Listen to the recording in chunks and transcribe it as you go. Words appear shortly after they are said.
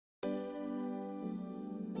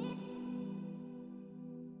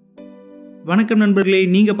வணக்கம் நண்பர்களே,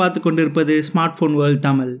 நீங்கள் பார்த்து கொண்டு இருப்பது ஸ்மார்ட் ஃபோன் வேர்ல்ட்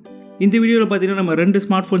தமிழ். இந்த வீடியோவில் பார்த்தீங்கன்னா நம்ம ரெண்டு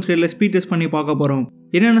ஸ்மார்ட் ஃபோன்ஸ் கையில் ஸ்பீட் டெஸ்ட் பண்ணி பார்க்க போகிறோம்.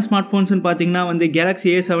 என்னென்ன ஸ்மார்ட் ஃபோன்ஸ்னு பார்த்தீங்கன்னா Galaxy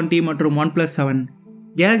A70 மற்றும் OnePlus 7.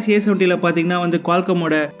 Galaxy A70ல பார்த்தீங்கன்னா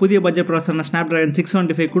Qualcommோட புதிய பட்ஜெட் ப்ராசரான Snapdragon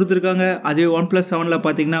 675 கொடுத்துருக்காங்க. அதே OnePlus 7ல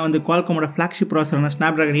பார்த்தீங்கன்னா Qualcommோட ஃப்ளாக்ஷிப் ப்ராசரான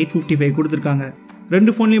Snapdragon 855 கொடுத்துருக்காங்க.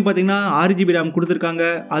 ரெண்டு ஃபோன்லையும் பார்த்தீங்கன்னா 6GB RAM கொடுத்துருக்காங்க.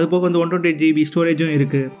 அது போக 128GB ஸ்டோரேஜும்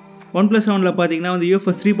இருக்குது. OnePlus 7ல பார்த்தீங்கன்னா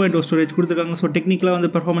UFS 3.0 ஸ்டோரேஜ் கொடுத்துருக்காங்க. ஸோ டெக்னிக்கலாக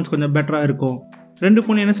பெர்ஃபார்மன்ஸ் கொஞ்சம் பெட்டராக இருக்கும். ரெண்டு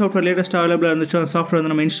ஃபோன் என்ன சாஃப்ட்வேர் லேட்டஸ்ட்டாக அவைலபிளாக இருந்துச்சோ அந்த சாஃப்ட்வேர்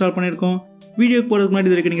நம்ம இன்ஸ்டால் பண்ணியிருக்கோம். வீடியோக்கு போகிறதுக்கு முன்னாடி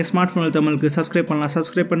இதுக்கு நீங்கள் ஸ்மார்ட் ஃபோன் தமிழுக்கு சப்ஸ்கிரைப் பண்ணலாம்.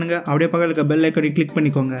 சப்ஸ்கிரைப் பண்ணுங்கள். அப்படியே பக்கத்தில் இருக்க பெல் ஐக்கானை கிளிக்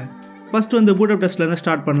பண்ணிக்கோங்க. ஃபஸ்ட்டு பூட் அப் டெஸ்ட்லேருந்து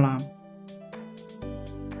ஸ்டார்ட் பண்ணலாம்.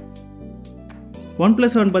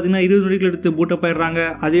 OnePlus 7 பார்த்தீங்கன்னா 20 நொடிகள் எடுத்து பூட் அப் ஆயிடுறாங்க.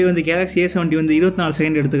 அதே Galaxy A70 24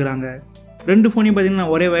 செகண்ட் எடுத்துக்கிறாங்க. ரெண்டு ஃபோனையும்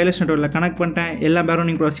பார்த்தீங்கன்னா ஒரே வயர்லெஸ் நெட்வொர்க்கில் கனெக்ட் பண்ணிட்டேன். எல்லா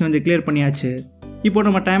பேக்ரவுண்டிங் ப்ராசஸையும் கிளியர் பண்ணியாச்சு. இப்போ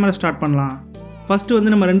நம்ம டைமரை ஸ்டார்ட் பண்ணலாம்.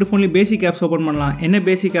 ஃபஸ்ட்டு நம்ம ரெண்டு ஃபோன்லேயும் பேசிக் ஆப்ஸ் ஓப்பன் பண்ணலாம். என்ன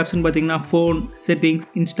பேசிக் ஆப்ஸ்னு பார்த்தீங்கன்னா ஃபோன், செட்டிங்ஸ்,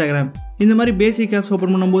 இன்ஸ்டாகிராம். இந்த மாதிரி பேசிக் ஆப்ஸ்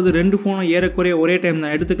ஓப்பன் பண்ணும்போது ரெண்டு ஃபோனும் ஏறக்குறைய ஒரே டைம்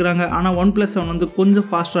தான் எடுத்துக்கிறாங்க. ஆனால் OnePlus 7 கொஞ்சம்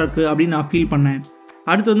ஃபாஸ்ட்டாக இருக்குது அப்படின்னு நான் ஃபீல் பண்ணேன்.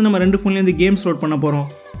 அடுத்து நம்ம ரெண்டு ஃபோன்லேருந்து கேம்ஸ் லோட் பண்ண போகிறோம்.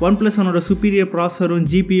 OnePlus 7ஓட சுப்பீரியர் ப்ராசஸரும்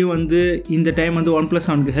ஜிபியும் இந்த டைம் OnePlus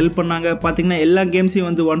 7க்கு ஹெல்ப் பண்ணாங்க. பார்த்தீங்கன்னா எல்லா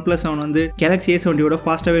கேம்ஸையும் OnePlus 7 Galaxy A70யோட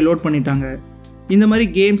ஃபாஸ்ட்டாகவே லோட் பண்ணிட்டாங்க. இந்த மாதிரி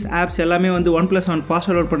கேம்ஸ் ஆப்ஸ் எல்லாமே OnePlus 7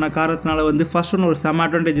 ஃபாஸ்ட்டாக லோட் பண்ண காரணத்தினால ஃபர்ஸ்ட் ஒன் ஒரு செம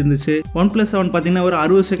அட்வான்டேஜ் இருந்துச்சு. OnePlus 7 பார்த்தீங்கன்னா ஒரு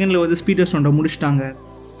 60 செகண்டில் ஸ்பீட் டெஸ்ட் ஒன்றை முடிச்சிட்டாங்க.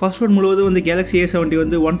 ஃபர்ஸ்ட் ஒன் முழுவதும் Galaxy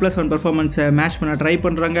A70 OnePlus 7 பெர்ஃபார்மன்ஸை மேட்ச் பண்ண ட்ரை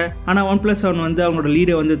பண்ணுறாங்க. ஆனால் OnePlus 7 அவங்களோட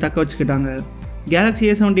லீடை தக்க வச்சுக்கிட்டாங்க. Galaxy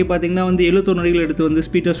A70 பார்த்தீங்கன்னா 71 நொடிகள் எடுத்து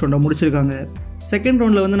ஸ்பீட் டெஸ்ட் ஒன்றை முடிச்சிருக்காங்க. செகண்ட்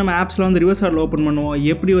ரவுண்டில் நம்ம ஆப்ஸில் ரிவர்ஸ் ஆர்டர் ஓப்பன் பண்ணுவோம்.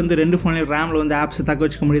 எப்படி ரெண்டு ஃபோன்லேயும் ரேமில் ஆப்ஸை தக்க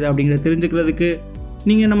வச்சுக்க முடியுது அப்படிங்கிறத தெரிஞ்சுக்கிறதுக்கு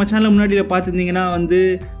நீங்கள் நம்ம சேனலில் முன்னாடியில் பார்த்துருந்தீங்கன்னா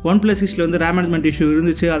OnePlus 6ல ரேம் மேனேஜ்மெண்ட் இஷ்யூ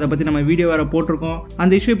இருந்துச்சு. அதை பற்றி நம்ம வீடியோ வேறு போட்டிருக்கோம்.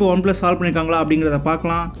 அந்த இஷ்யூ இப்போ OnePlus சால்வ் பண்ணியிருக்காங்களா அப்படிங்கிறத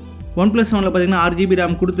பார்க்கலாம். OnePlus 7ல பார்த்தீங்கன்னா 6GB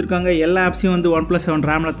RAM கொடுத்துருக்காங்க. எல்லா ஆப்ஸையும் OnePlus 7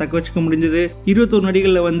 ரேமில் தக்க வச்சுக்க முடிஞ்சது. 21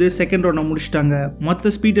 நொடிகளில் செகண்ட் ரவுண்டை முடிச்சிட்டாங்க.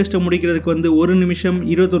 மொத்த ஸ்பீட் டெஸ்ட்டை முடிக்கிறதுக்கு 1 நிமிஷம்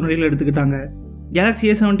 21 நொடிகள் எடுத்துக்கிட்டாங்க. Galaxy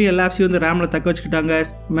A70 எல்லா ஆப்ஸையும் ரேமில் தக்க வச்சுக்கிட்டாங்க.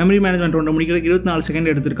 மெமரி மேனேஜ்மெண்ட் ரவுண்டை முடிக்கிறதுக்கு 24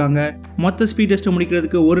 செகண்ட் எடுத்திருக்காங்க. மொத்த ஸ்பீட் டெஸ்ட்டை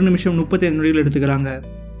முடிக்கிறதுக்கு 1 நிமிஷம் 35 நொடிகள் எடுத்துக்கிறாங்க.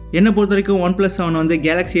 என்னை பொறுத்த வரைக்கும் OnePlus 7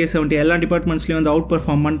 Galaxy A70 எல்லா டிபார்ட்மெண்ட்ஸ்லையும் அவுட்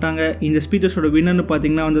பெர்ஃபார்ம் பண்ணிட்டாங்க. இந்த ஸ்பீட் டெஸ்ட்டோட வின்னர்னு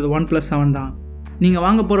பார்த்தீங்கன்னா OnePlus 7 தான். நீங்கள்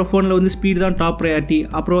வாங்க போகிற ஃபோனில் ஸ்பீட் தான் டாப் ப்ரையாரிட்டி.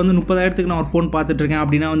 அப்புறம் 30,000க்கு நான் ஒரு ஃபோன் பார்த்துட்ருக்கேன்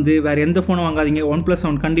அப்படின்னா வேறு எந்த ஃபோனும் வாங்காதீங்க. OnePlus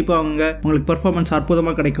 7 கண்டிப்பாக வாங்குங்க. உங்களுக்கு பெர்ஃபார்மன்ஸ்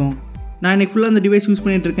அற்புதமாக கிடைக்கும். நான் இன்றைக்கி ஃபுல்லாக அந்த டிவைஸ் யூஸ்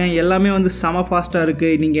பண்ணிகிட்டு இருக்கேன். எல்லாமே செம ஃபாஸ்ட்டாக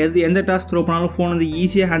இருக்குது. நீங்கள் எந்த டாஸ்க் த்ரோ பண்ணாலும் ஃபோன்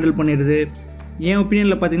ஈஸியாக ஹேண்டில் பண்ணிடுது. என்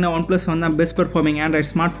ஒப்பீனியனில் பார்த்தீங்கன்னா OnePlus 7 தான் best performing Android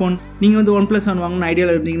smart phone. நீங்கள் OnePlus 7 வாங்கணும்னு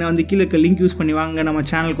ஐடியாவில் இருந்தீங்கன்னா கீழே இருக்க லிங்க் யூஸ் பண்ணி வாங்க. நம்ம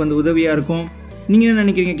சேனலுக்கு உதவியாக இருக்கும். நீங்கள் என்ன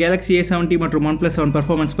நினைக்கிறீங்க Galaxy A70 மற்றும் OnePlus 7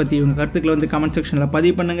 பெர்ஃபார்மன்ஸ் பற்றி உங்கள் கருத்துக்களை கமெண்ட் செக்ஷனில்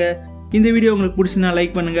பதிவு பண்ணுங்கள். இந்த வீடியோ உங்களுக்கு பிடிச்சினா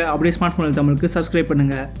லைக் பண்ணுங்கள். அப்படியே ஸ்மார்ட் ஃபோன் தமிழுக்கு சப்ஸ்கிரைப்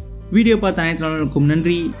பண்ணுங்கள். வீடியோ பார்த்த அனைத்து நாளுக்கும்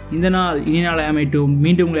நன்றி. இந்த நாள் இனி நாளை அமையட்டும்.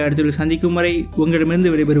 மீண்டும் உங்களை அடுத்த சந்திக்கும் வரை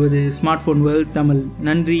உங்களிடமிருந்து விடைபெறுவது ஸ்மார்ட் ஃபோன் வேர்ல்ட் தமிழ்.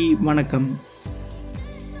 நன்றி, வணக்கம்.